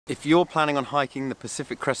If you're planning on hiking the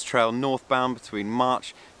Pacific Crest Trail northbound between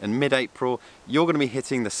March and mid-April, you're going to be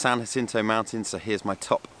hitting the San Jacinto Mountains, so here's my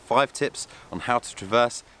top 5 tips on how to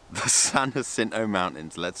traverse the San Jacinto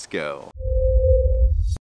Mountains. Let's go.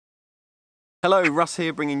 Hello, Russ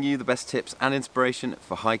here, bringing you the best tips and inspiration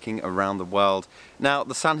for hiking around the world. Now,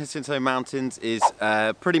 the San Jacinto Mountains is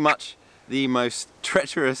pretty much the most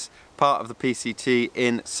treacherous part of the PCT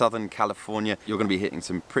in Southern California. You're going to be hitting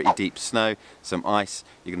some pretty deep snow, some ice.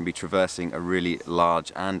 You're going to be traversing a really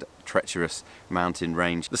large and treacherous mountain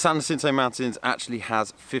range. The San Jacinto Mountains actually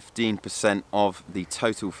has 15% of the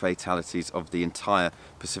total fatalities of the entire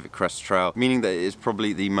Pacific Crest Trail, meaning that it is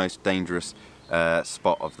probably the most dangerous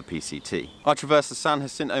spot of the PCT. I traversed the San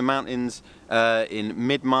Jacinto Mountains in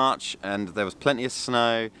mid-March and there was plenty of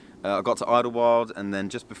snow. I got to Idylwild, and then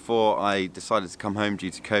just before I decided to come home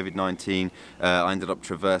due to COVID-19, I ended up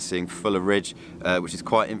traversing Fuller Ridge, which is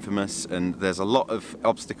quite infamous, and there's a lot of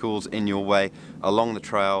obstacles in your way along the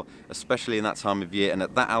trail, especially in that time of year, and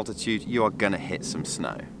at that altitude you are going to hit some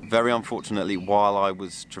snow. Very unfortunately, while I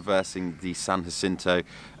was traversing the San Jacinto,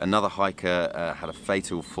 another hiker had a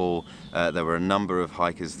fatal fall. There were a number of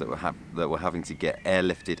hikers that were having to get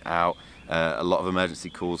airlifted out. A lot of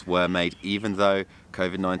emergency calls were made, even though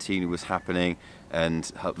COVID-19 was happening, and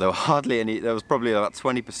there were hardly any. There was probably about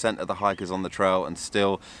 20% of the hikers on the trail, and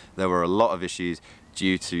still there were a lot of issues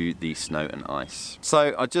due to the snow and ice.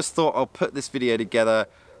 So I just thought I'll put this video together.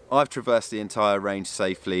 I've traversed the entire range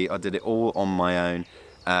safely. I did it all on my own.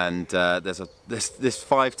 And this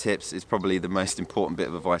 5 tips is probably the most important bit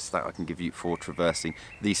of advice that I can give you for traversing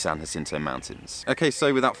the San Jacinto Mountains. Okay,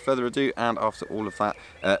 so without further ado, and after all of that,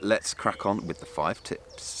 let's crack on with the 5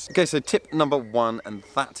 tips. Okay, so tip number 1, and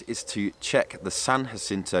that is to check the San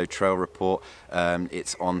Jacinto Trail Report.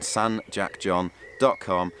 It's on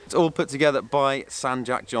sanjacjohn.com. It's all put together by San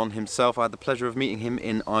Jac John himself. I had the pleasure of meeting him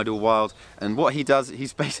in Idylwild, and what he does,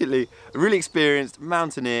 he's basically a really experienced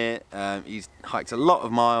mountaineer. He's hiked a lot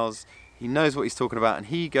of miles. He knows what he's talking about, and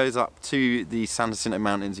he goes up to the San Jacinto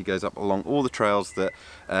Mountains. He goes up along all the trails that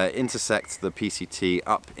intersect the PCT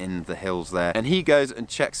up in the hills there, and he goes and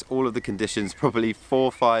checks all of the conditions probably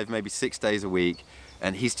 4, 5, maybe 6 days a week,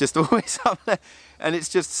 and he's just always up there. And it's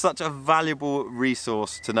just such a valuable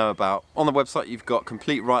resource to know about. On the website you've got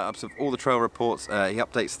complete write-ups of all the trail reports. He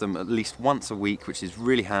updates them at least once a week, which is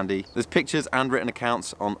really handy. There's pictures and written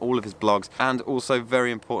accounts on all of his blogs, and also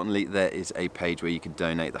very importantly there is a page where you can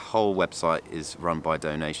donate. The whole website is run by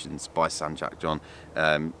donations by San Jac John.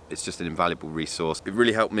 It's just an invaluable resource. It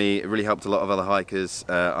really helped me, it really helped a lot of other hikers.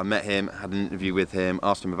 I met him, had an interview with him,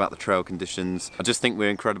 asked him about the trail conditions. I just think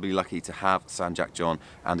we're incredibly lucky to have San Jac John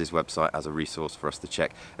and his website as a resource for us to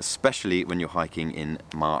check, especially when you're hiking in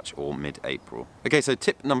March or mid-April. Okay, so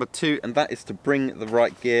tip number 2, and that is to bring the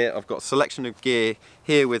right gear. I've got a selection of gear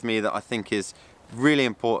here with me that I think is really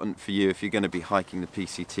important for you if you're going to be hiking the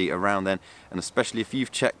PCT around then, and especially if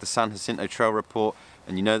you've checked the San Jacinto Trail Report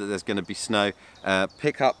and you know that there's going to be snow.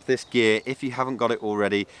 Pick up this gear if you haven't got it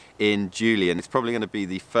already in Julian. It's probably going to be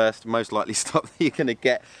the first most likely stop that you're going to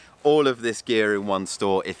get all of this gear in one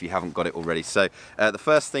store if you haven't got it already. So the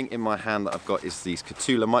first thing in my hand that I've got is these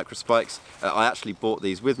Catula micro spikes. I actually bought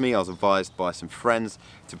these with me. I was advised by some friends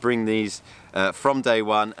to bring these from day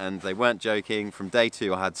 1, and they weren't joking. From day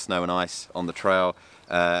 2 I had snow and ice on the trail,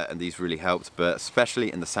 and these really helped, but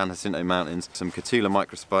especially in the San Jacinto Mountains. Some Catula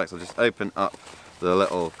micro spikes. I'll just open up the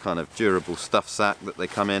little kind of durable stuff sack that they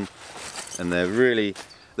come in, and they're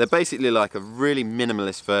basically like a really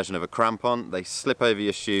minimalist version of a crampon. They slip over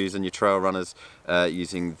your shoes and your trail runners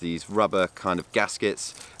using these rubber kind of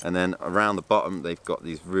gaskets, and then around the bottom they've got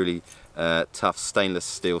these really tough stainless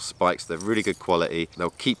steel spikes. They're really good quality.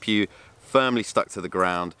 They'll keep you firmly stuck to the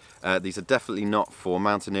ground. These are definitely not for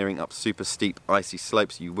mountaineering up super steep icy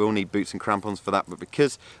slopes. You will need boots and crampons for that, but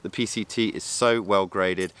because the PCT is so well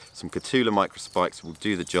graded, some Catula micro spikes will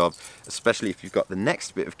do the job, especially if you've got the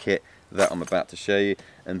next bit of kit that I'm about to show you,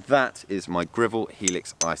 and that is my Grivel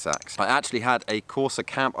Helix ice axe. I actually had a Corsa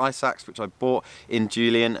Camp ice axe which I bought in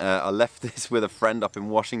Julian. I left this with a friend up in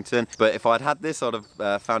Washington, but if I'd had this I'd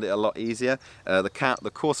have found it a lot easier. The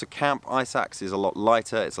Corsa Camp ice axe is a lot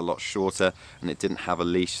lighter, it's a lot shorter, and it didn't have a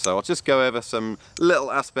leash. So I'll just go over some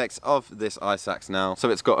little aspects of this ice axe now. So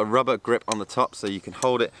it's got a rubber grip on the top so you can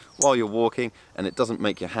hold it while you're walking, and it doesn't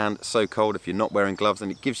make your hand so cold if you're not wearing gloves,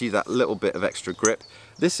 and it gives you that little bit of extra grip.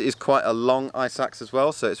 This is quite a long ice axe as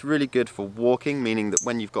well, so it's really good for walking, meaning that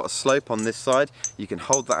when you've got a slope on this side, you can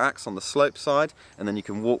hold the axe on the slope side, and then you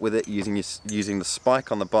can walk with it using the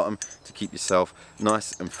spike on the bottom to keep yourself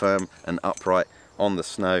nice and firm and upright on the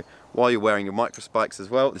snow while you're wearing your micro spikes as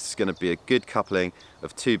well. This is going to be a good coupling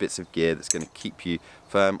of 2 bits of gear that's going to keep you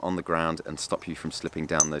firm on the ground and stop you from slipping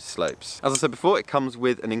down those slopes. As I said before, it comes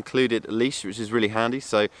with an included leash, which is really handy.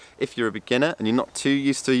 So if you're a beginner and you're not too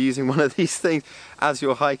used to using one of these things as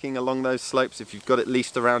you're hiking along those slopes, if you've got it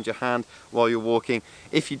leashed around your hand while you're walking,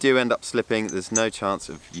 if you do end up slipping, there's no chance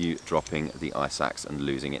of you dropping the ice axe and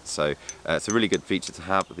losing it. So it's a really good feature to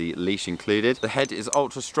have the leash included. The head is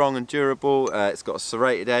ultra strong and durable. It's got a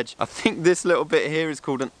serrated edge. I think this little bit here is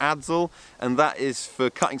called an adzle, and that is for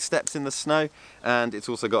cutting steps in the snow, and it's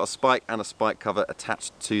also got a spike and a spike cover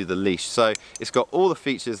attached to the leash. So it's got all the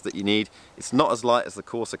features that you need. It's not as light as the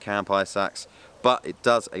Corsa Camp ice axe, but it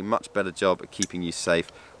does a much better job at keeping you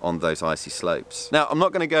safe on those icy slopes. Now, I'm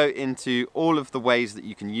not going to go into all of the ways that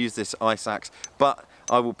you can use this ice axe, but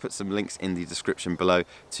I will put some links in the description below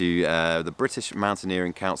to the British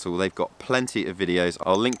Mountaineering Council. They've got plenty of videos.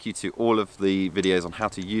 I'll link you to all of the videos on how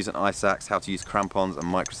to use an ice axe, how to use crampons and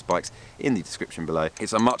micro spikes in the description below.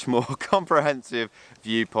 It's a much more comprehensive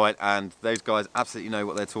viewpoint, and those guys absolutely know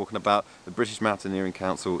what they're talking about. The British Mountaineering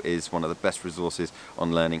Council is one of the best resources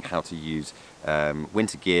on learning how to use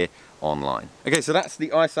winter gear online. Okay, so that's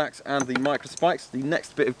the ice axe and the micro spikes. The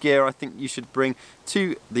next bit of gear I think you should bring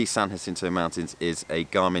to the San Jacinto Mountains is a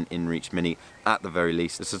Garmin InReach Mini at the very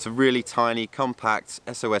least. This is a really tiny, compact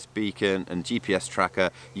SOS beacon and GPS tracker.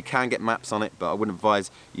 You can get maps on it, but I wouldn't advise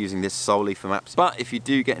using this solely for maps. But if you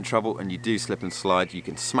do get in trouble and you do slip and slide, you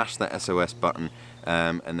can smash that SOS button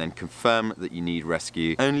and then confirm that you need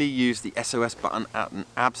rescue. Only use the SOS button at an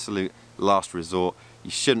absolute last resort. You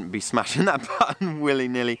shouldn't be smashing that button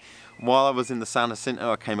willy-nilly. While I was in the San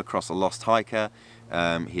Jacinto, I came across a lost hiker.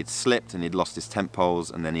 He had slipped and he'd lost his tent poles,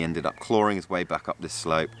 and then he ended up clawing his way back up this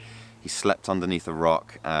slope. He slept underneath a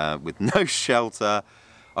rock with no shelter.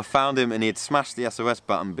 I found him and he had smashed the SOS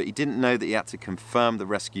button, but he didn't know that he had to confirm the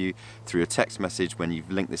rescue through a text message when you've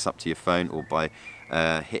linked this up to your phone, or by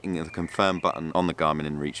hitting the confirm button on the Garmin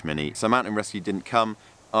InReach Mini. So mountain rescue didn't come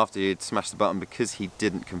after he had smashed the button because he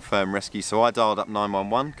didn't confirm rescue. So I dialed up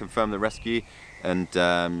 911, confirmed the rescue, and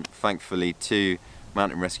thankfully 2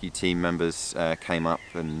 mountain rescue team members came up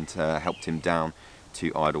and helped him down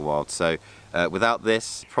to Idylwild. So without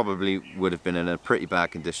this, probably would have been in a pretty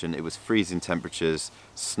bad condition. It was freezing temperatures,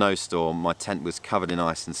 snowstorm, my tent was covered in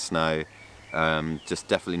ice and snow, just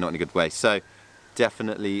definitely not in a good way. So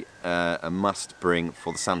definitely a must bring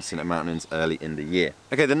for the San Jacinto Mountains early in the year.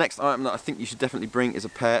 Okay, the next item that I think you should definitely bring is a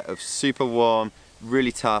pair of super warm,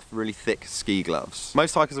 really tough, really thick ski gloves.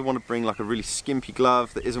 Most hikers will want to bring like a really skimpy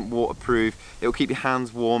glove that isn't waterproof. It will keep your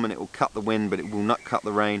hands warm and it will cut the wind, but it will not cut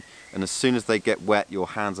the rain. And as soon as they get wet, your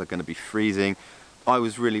hands are going to be freezing. I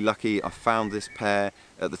was really lucky. I found this pair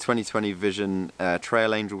at the 2020 Vision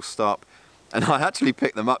Trail Angel stop, and I actually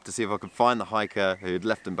picked them up to see if I could find the hiker who had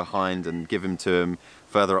left them behind and give them to him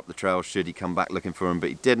further up the trail should he come back looking for him, but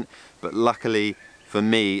he didn't. But luckily for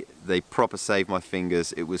me, they proper saved my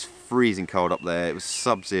fingers. It was freezing cold up there. It was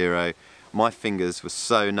sub-zero. My fingers were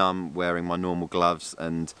so numb wearing my normal gloves,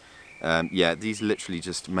 and yeah, these literally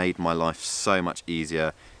just made my life so much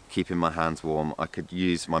easier, keeping my hands warm. I could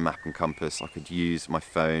use my map and compass, I could use my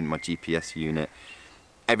phone, my GPS unit.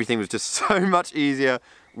 Everything was just so much easier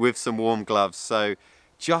with some warm gloves. So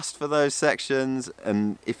just for those sections,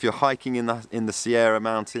 and if you're hiking in the Sierra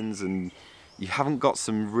Mountains and you haven't got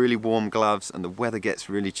some really warm gloves and the weather gets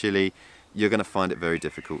really chilly, you're going to find it very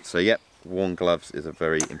difficult. So yep, warm gloves is a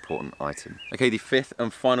very important item. Okay, the 5th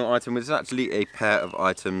and final item, which is actually a pair of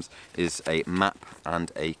items, is a map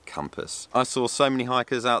and a compass. I saw so many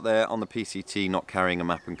hikers out there on the PCT not carrying a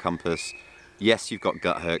map and compass. Yes, you've got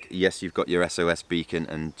gut hook, yes, you've got your SOS beacon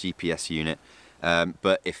and GPS unit,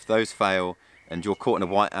 but if those fail and you're caught in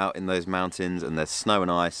a whiteout in those mountains and there's snow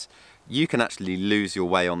and ice, you can actually lose your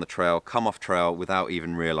way on the trail, come off trail without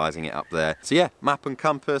even realizing it up there. So yeah, map and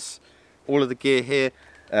compass, all of the gear here.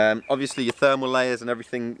 Obviously your thermal layers and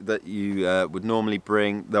everything that you would normally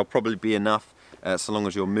bring, they'll probably be enough so long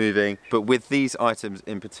as you're moving. But with these items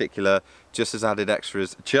in particular, just as added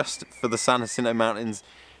extras, just for the San Jacinto Mountains,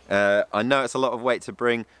 I know it's a lot of weight to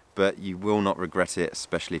bring, but you will not regret it,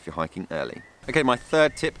 especially if you're hiking early. Okay, my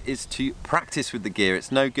 3rd tip is to practice with the gear.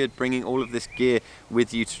 It's no good bringing all of this gear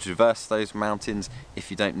with you to traverse those mountains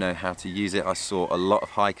if you don't know how to use it. I saw a lot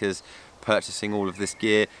of hikers purchasing all of this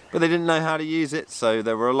gear, but they didn't know how to use it, so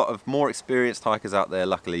there were a lot of more experienced hikers out there,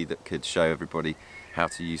 luckily, that could show everybody how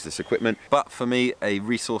to use this equipment. But for me, a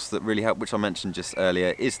resource that really helped, which I mentioned just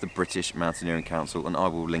earlier, is the British Mountaineering Council, and I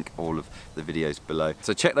will link all of the videos below.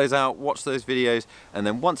 So check those out, watch those videos, and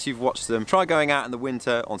then once you've watched them, try going out in the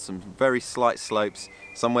winter on some very slight slopes,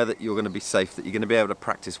 somewhere that you're going to be safe, that you're going to be able to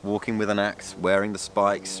practice walking with an axe, wearing the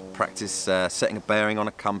spikes, practice setting a bearing on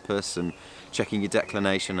a compass, and checking your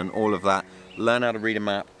declination and all of that. Learn how to read a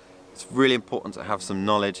map. It's really important to have some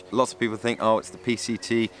knowledge. Lots of people think, oh, it's the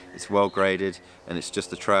PCT, it's well graded and it's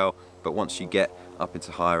just a trail, but once you get up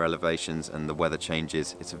into higher elevations and the weather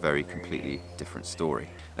changes, it's a very completely different story.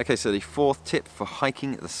 Okay, so the fourth tip for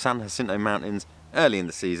hiking the San Jacinto Mountains early in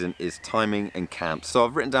the season is timing and camp. So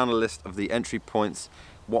I've written down a list of the entry points,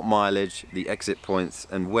 what mileage, the exit points,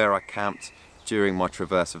 and where I camped during my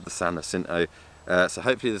traverse of the San Jacinto. So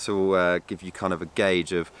hopefully this will give you kind of a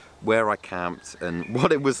gauge of where I camped and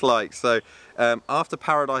what it was like. So after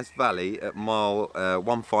Paradise Valley at mile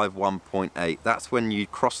 151.8, that's when you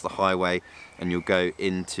cross the highway and you'll go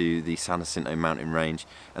into the San Jacinto mountain range,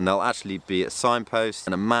 and there'll actually be a signpost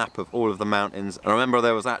and a map of all of the mountains. And I remember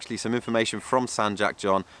there was actually some information from San Jac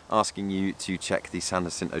John asking you to check the San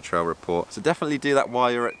Jacinto Trail report. So definitely do that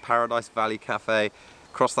while you're at Paradise Valley Café.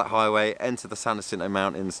 Cross that highway, enter the San Jacinto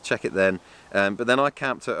Mountains, check it then. But then I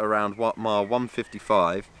camped at around mile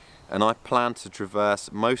 155, and I planned to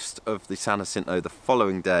traverse most of the San Jacinto the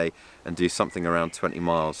following day and do something around 20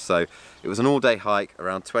 miles. So it was an all-day hike,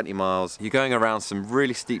 around 20 miles. You're going around some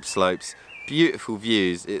really steep slopes, beautiful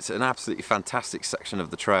views. It's an absolutely fantastic section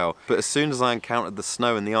of the trail. But as soon as I encountered the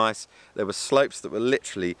snow and the ice, there were slopes that were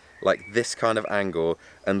literally like this kind of angle,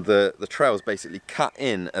 and the trail is basically cut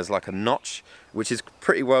in as like a notch, which is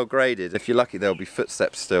pretty well graded. If you're lucky, there'll be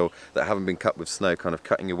footsteps still that haven't been cut with snow, kind of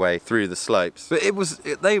cutting your way through the slopes. But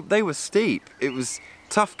they were steep. It was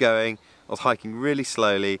tough going. I was hiking really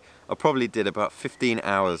slowly. I probably did about 15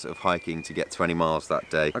 hours of hiking to get 20 miles that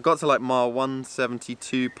day. I got to like mile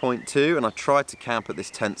 172.2 and I tried to camp at this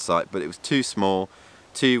tent site, but it was too small,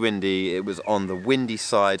 too windy. It was on the windy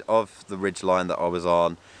side of the ridgeline that I was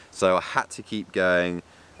on, so I had to keep going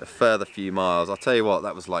a further few miles. I'll tell you what,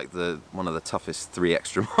 that was like one of the toughest 3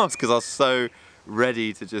 extra miles, because I was so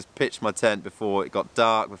ready to just pitch my tent before it got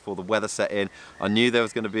dark, before the weather set in. I knew there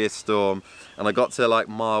was going to be a storm, and I got to like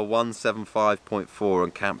mile 175.4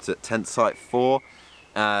 and camped at tent site 4,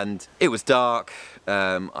 and it was dark.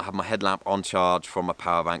 I had my headlamp on charge from my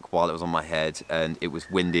power bank while it was on my head, and it was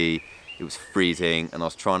windy, it was freezing, and I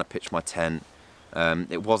was trying to pitch my tent.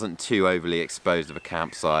 It wasn't too overly exposed of a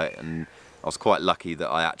campsite, and I was quite lucky that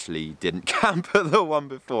I actually didn't camp at the one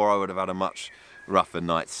before. I would have had a much rougher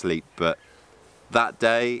night's sleep. But that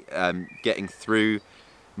day, getting through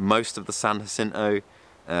most of the San Jacinto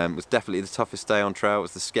was definitely the toughest day on trail. It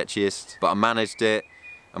was the sketchiest, but I managed it.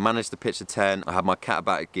 I managed to pitch a tent. I had my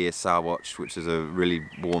Katabatic Gear Sowatch, which is a really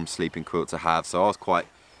warm sleeping quilt to have, so I was quite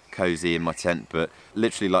cozy in my tent. But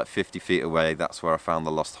literally like 50 feet away, that's where I found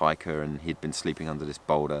the lost hiker, and he'd been sleeping under this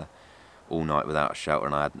boulder all night without a shelter,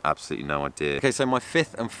 and I had absolutely no idea. Okay, so my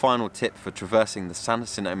fifth and final tip for traversing the San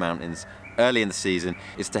Jacinto Mountains early in the season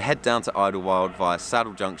is to head down to Idylwild via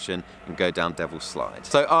Saddle Junction and go down Devil's Slide.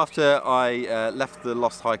 So after I left the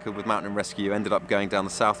lost hiker with Mountain Rescue, ended up going down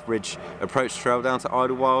the South Ridge approach trail down to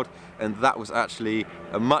Idylwild, and that was actually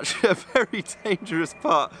a very dangerous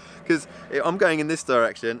part, because I'm going in this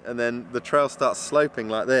direction and then the trail starts sloping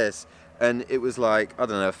like this, and it was like, I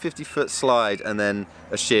don't know, a 50-foot slide and then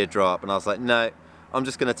a sheer drop, and I was like, no, I'm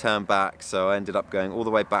just going to turn back. So I ended up going all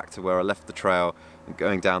the way back to where I left the trail and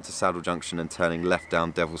going down to Saddle Junction and turning left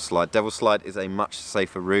down Devil's Slide. Devil's Slide is a much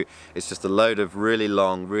safer route. It's just a load of really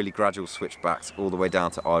long, really gradual switchbacks all the way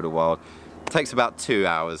down to Idylwild. It takes about 2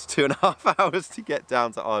 hours, 2.5 hours to get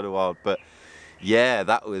down to Idylwild, but yeah,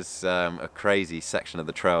 that was a crazy section of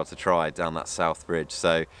the trail to try down that South Ridge.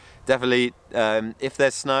 So definitely, if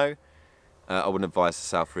there's snow, I wouldn't advise the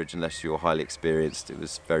South Ridge unless you're highly experienced. It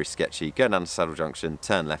was very sketchy. Go down to Saddle Junction,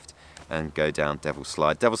 turn left, and go down Devil's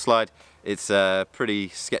Slide. Devil's Slide, it's a pretty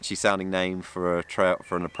sketchy sounding name for a trail,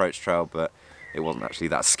 for an approach trail, but it wasn't actually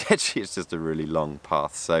that sketchy. It's just a really long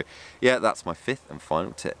path. So yeah, that's my fifth and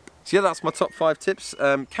final tip. So yeah, that's my top 5 tips.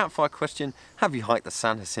 Campfire question: have you hiked the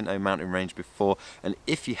San Jacinto mountain range before? And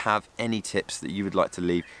if you have any tips that you would like to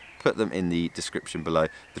leave, put them in the description below.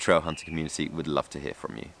 The trail hunter community would love to hear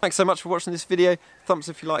from you. Thanks so much for watching this video. Thumbs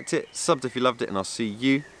if you liked it, subbed if you loved it, and I'll see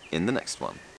you in the next one.